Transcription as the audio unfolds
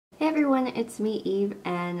everyone, it's me Eve,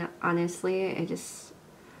 and honestly I just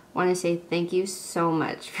want to say thank you so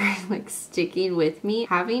much for like sticking with me.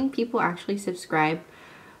 Having people actually subscribe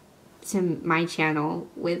to my channel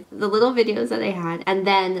with the little videos that I had and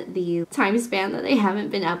then the time span that I haven't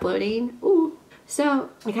been uploading. Ooh. So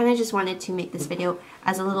I kind of just wanted to make this video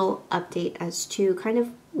as a little update as to kind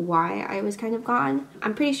of why I was kind of gone.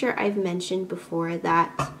 I'm pretty sure I've mentioned before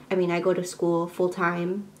that, I go to school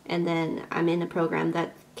full-time and then I'm in a program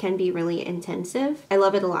that can be really intensive. I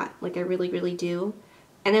love it a lot, like I really, really do.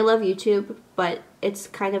 And I love YouTube, but it's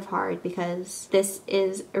kind of hard because this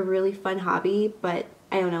is a really fun hobby, but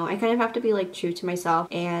I don't know, I kind of have to be like true to myself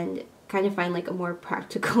and kind of find like a more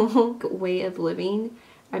practical way of living.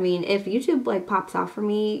 I mean, if YouTube like pops off for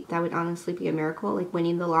me, that would honestly be a miracle, like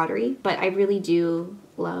winning the lottery. But I really do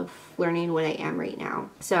love learning what I am right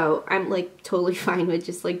now. So I'm like totally fine with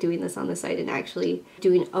just like doing this on the side and actually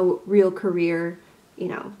doing a real career, you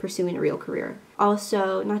know, pursuing a real career.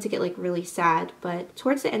 Also, not to get like really sad, but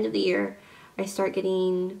towards the end of the year, I start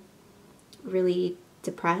getting really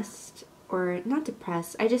depressed. Or not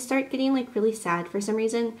depressed, I just start getting like really sad for some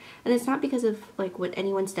reason, and it's not because of like what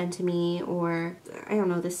anyone's done to me or I don't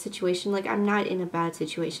know, this situation. Like I'm not in a bad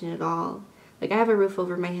situation at all. Like I have a roof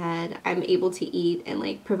over my head, I'm able to eat and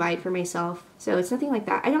like provide for myself, so it's nothing like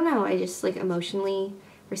that. I don't know, I just like emotionally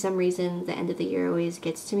for some reason the end of the year always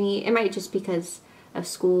gets to me. It might just because of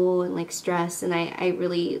school and like stress, and I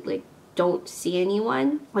really like don't see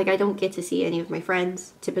anyone. Like I don't get to see any of my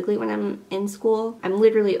friends typically when I'm in school. I'm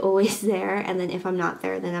literally always there, and then if I'm not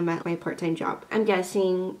there, then I'm at my part-time job. I'm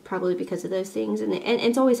guessing probably because of those things, and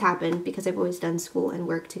it's always happened because I've always done school and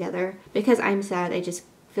work together. Because I'm sad, I just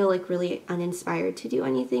feel like really uninspired to do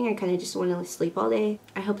anything. I kind of just want to sleep all day.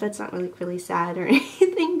 I hope that's not like really sad or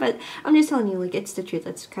anything, but I'm just telling you, like, it's the truth.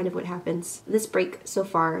 That's kind of what happens. This break so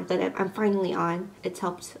far that I'm finally on, it's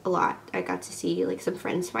helped a lot. I got to see like some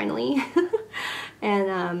friends finally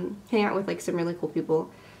and hang out with like some really cool people.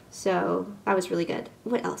 So that was really good.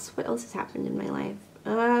 What else? What else has happened in my life?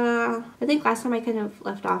 I think last time I kind of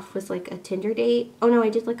left off was like a Tinder date. Oh no, I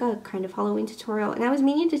did like a kind of Halloween tutorial, and I was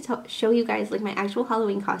meaning to show you guys like my actual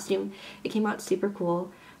Halloween costume. It came out super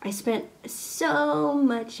cool. I spent so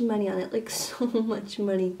much money on it, like so much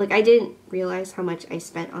money. Like I didn't realize how much I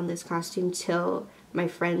spent on this costume till my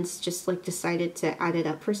friends just like decided to add it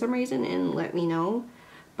up for some reason and let me know.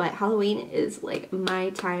 But Halloween is like my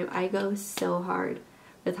time. I go so hard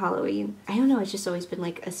with Halloween. I don't know, it's just always been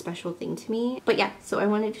like a special thing to me. But yeah, so I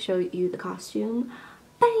wanted to show you the costume.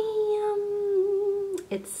 Bam!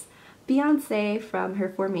 It's Beyonce from her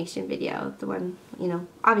Formation video. The one, you know,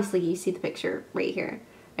 obviously you see the picture right here.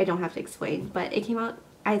 I don't have to explain, but it came out,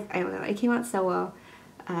 I don't know, it came out so well.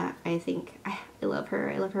 I think, I love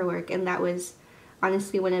her. I love her work, and that was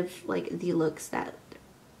honestly one of like the looks that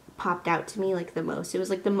popped out to me like the most. It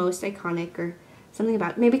was like the most iconic, or something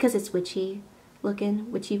about, maybe because it's witchy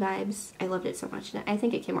looking, witchy vibes. I loved it so much, and I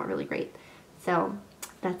think it came out really great. So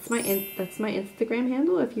that's my Instagram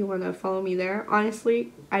handle if you want to follow me there.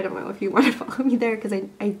 Honestly, I don't know if you want to follow me there because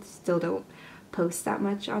I still don't post that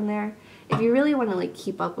much on there. If you really want to like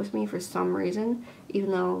keep up with me for some reason, even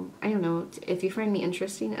though I don't know if you find me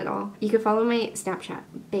interesting at all, you can follow my Snapchat.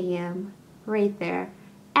 Bam, right there.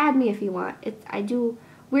 Add me if you want. I do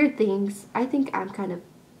weird things. I think I'm kind of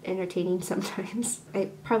entertaining sometimes. I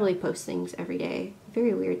probably post things every day.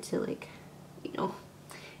 Very weird to like, you know,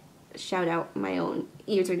 shout out my own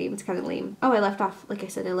username. It's kind of lame. Oh, I left off, like I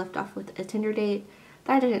said, I left off with a Tinder date.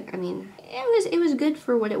 That didn't, it was good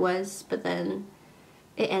for what it was, but then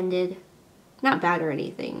it ended. Not bad or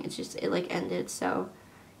anything. It's just, it like ended, so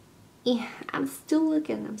yeah, I'm still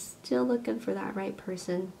looking for that right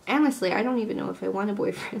person. Honestly, I don't even know if I want a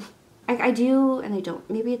boyfriend. I do and I don't.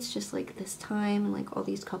 Maybe it's just like this time and like all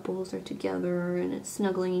these couples are together and it's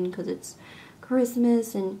snuggling because it's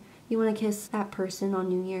Christmas and you want to kiss that person on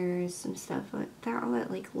New Year's and stuff like that. All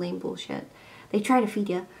that like lame bullshit they try to feed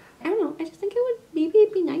you. I don't know, I just think maybe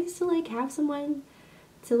it'd be nice to like have someone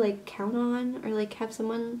to like count on, or like have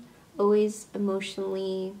someone always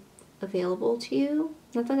emotionally available to you.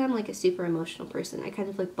 Not that I'm like a super emotional person. I kind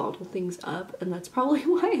of like bottle things up, and that's probably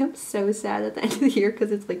why I'm so sad at the end of the year,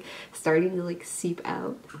 because it's like starting to like seep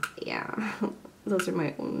out. Yeah, those are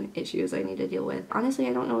my own issues I need to deal with. Honestly,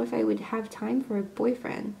 I don't know if I would have time for a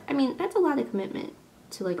boyfriend. I mean, that's a lot of commitment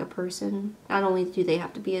to like a person. Not only do they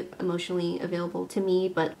have to be emotionally available to me,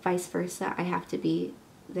 but vice versa, I have to be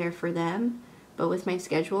there for them. But with my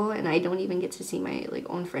schedule, and I don't even get to see my like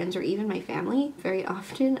own friends or even my family very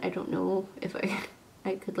often, I don't know if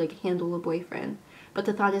I could like handle a boyfriend. But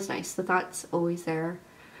the thought is nice. The thought's always there.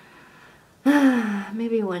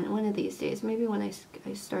 Maybe one of these days, maybe when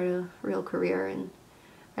I start a real career and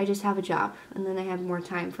I just have a job and then I have more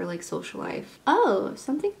time for like social life. Oh,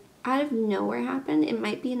 something out of nowhere happened. It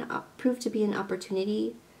might be prove to be an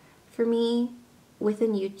opportunity for me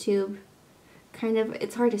within YouTube. Kind of,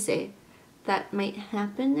 it's hard to say. That might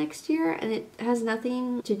happen next year, and it has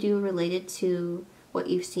nothing to do related to what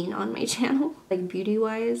you've seen on my channel. Like beauty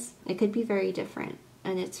wise, it could be very different.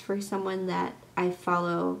 And it's for someone that I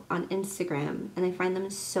follow on Instagram, and I find them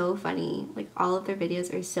so funny. Like all of their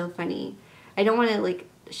videos are so funny. I don't want to like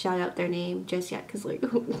shout out their name just yet because like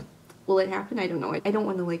will it happen? I don't know. I don't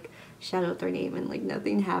want to like shout out their name and like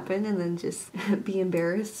nothing happen and then just be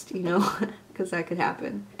embarrassed, you know, because that could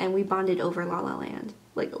happen. And we bonded over La La Land.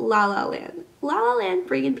 Like La La Land. La La Land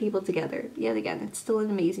bringing people together. Yet again, it's still an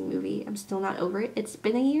amazing movie. I'm still not over it. It's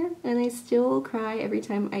been a year and I still cry every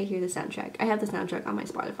time I hear the soundtrack. I have the soundtrack on my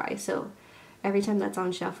Spotify, so every time that's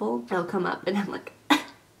on shuffle, it'll come up and I'm like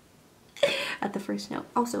at the first note.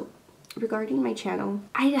 Also, regarding my channel,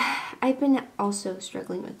 I've been also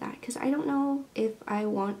struggling with that because I don't know if I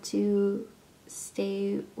want to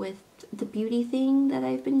stay with the beauty thing that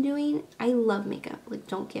I've been doing. I love makeup, like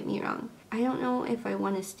don't get me wrong. I don't know if I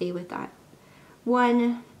want to stay with that.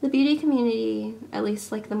 One, the beauty community, at least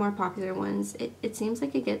like the more popular ones, it seems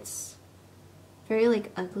like it gets very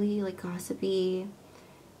like ugly, like gossipy,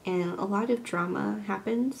 and a lot of drama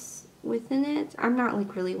happens within it. I'm not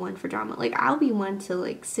like really one for drama. Like I'll be one to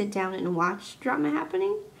like sit down and watch drama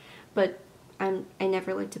happening, but I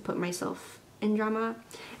never like to put myself in drama.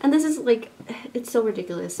 And this is like, it's so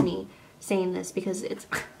ridiculous me saying this because it's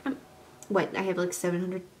what, I have like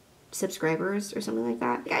 700 subscribers or something like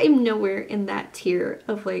that. I'm nowhere in that tier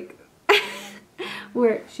of like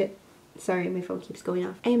where shit, sorry, my phone keeps going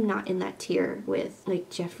off. I am not in that tier with like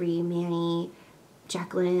Jeffree, Manny,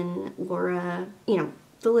 Jacqueline, Laura, you know,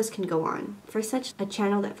 the list can go on. For such a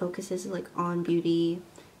channel that focuses like on beauty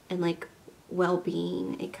and like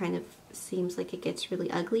well-being, it kind of seems like it gets really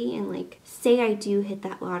ugly. And like say I do hit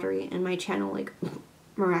that lottery and my channel like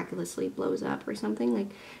miraculously blows up or something,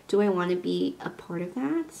 like do I want to be a part of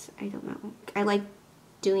that? I don't know. I like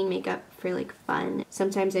doing makeup for like fun.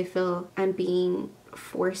 Sometimes I feel I'm being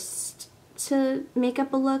forced to make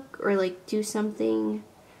up a look or like do something.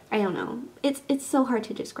 I don't know. It's so hard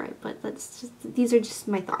to describe, but these are just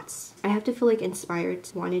my thoughts. I have to feel like inspired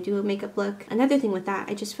to want to do a makeup look. Another thing with that,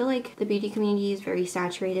 I just feel like the beauty community is very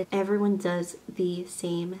saturated. Everyone does the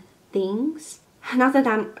same things. Not that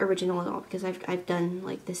I'm original at all, because I've done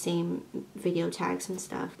like the same video tags and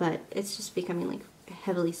stuff, but it's just becoming like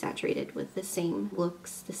heavily saturated with the same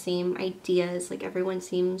looks, the same ideas. Like everyone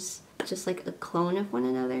seems just like a clone of one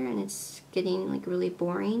another, and it's getting like really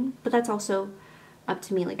boring. But that's also up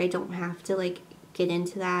to me. Like I don't have to like get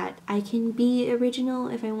into that. I can be original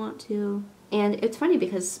if I want to. And it's funny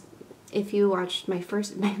because if you watched my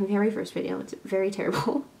very first video, it's very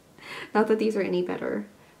terrible. Not that these are any better,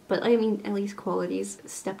 but I mean, at least quality's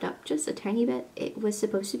stepped up just a tiny bit. It was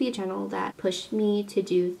supposed to be a channel that pushed me to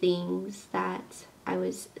do things that I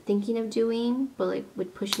was thinking of doing, but like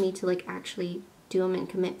would push me to like actually do them and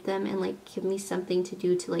commit them and like give me something to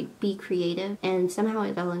do to like be creative. And somehow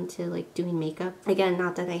I fell into like doing makeup. Again,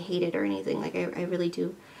 not that I hate it or anything. Like I really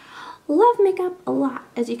do love makeup a lot,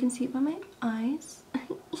 as you can see by my eyes.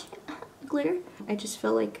 Glitter. I just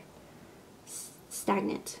feel like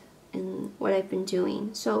stagnant in what I've been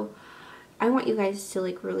doing. So I want you guys to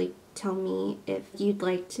like really tell me if you'd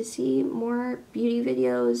like to see more beauty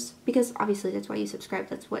videos, because obviously that's why you subscribe.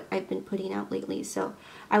 That's what I've been putting out lately. So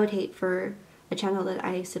I would hate for a channel that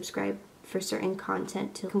I subscribe for certain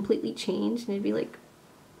content to completely change, and it'd be like,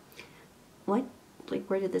 what? Like,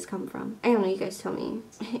 where did this come from? I don't know, you guys tell me.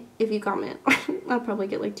 If you comment, I'll probably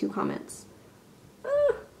get like 2 comments.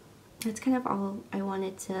 That's kind of all I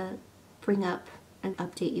wanted to bring up and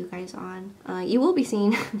update you guys on. You will be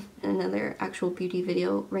seeing another actual beauty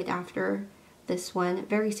video right after this one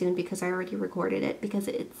very soon, because I already recorded it, because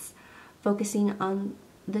it's focusing on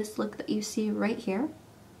this look that you see right here.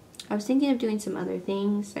 I was thinking of doing some other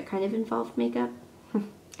things that kind of involved makeup.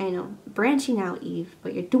 I know, branching out, Eve,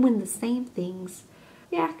 but you're doing the same things.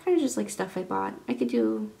 Yeah, kind of just like stuff I bought. I could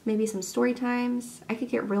do maybe some story times. I could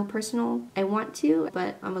get real personal. I want to,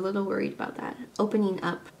 but I'm a little worried about that. Opening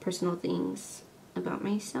up personal things about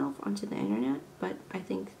myself onto the internet, but I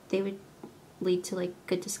think they would lead to like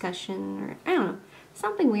good discussion, or I don't know,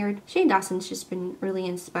 something weird. Shane Dawson's just been really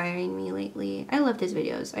inspiring me lately. I loved his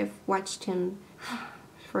videos. I've watched him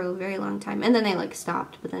for a very long time, and then I like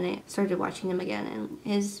stopped, but then I started watching him again, and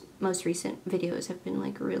his most recent videos have been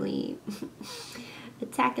like really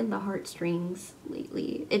attacking the heartstrings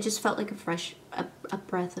lately. It just felt like a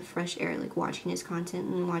breath of fresh air, like watching his content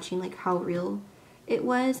and watching like how real it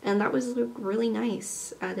was. And that was like, really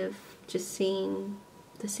nice out of just seeing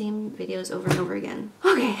the same videos over and over again.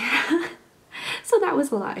 Okay, so that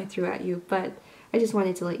was a lot I threw at you, but I just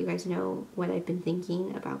wanted to let you guys know what I've been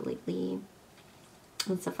thinking about lately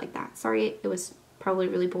and stuff like that. Sorry, it was probably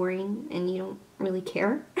really boring and you don't really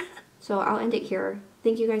care. So I'll end it here.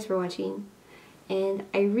 Thank you guys for watching, and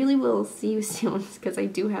I really will see you soon because I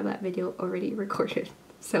do have that video already recorded,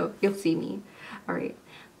 so you'll see me. Alright,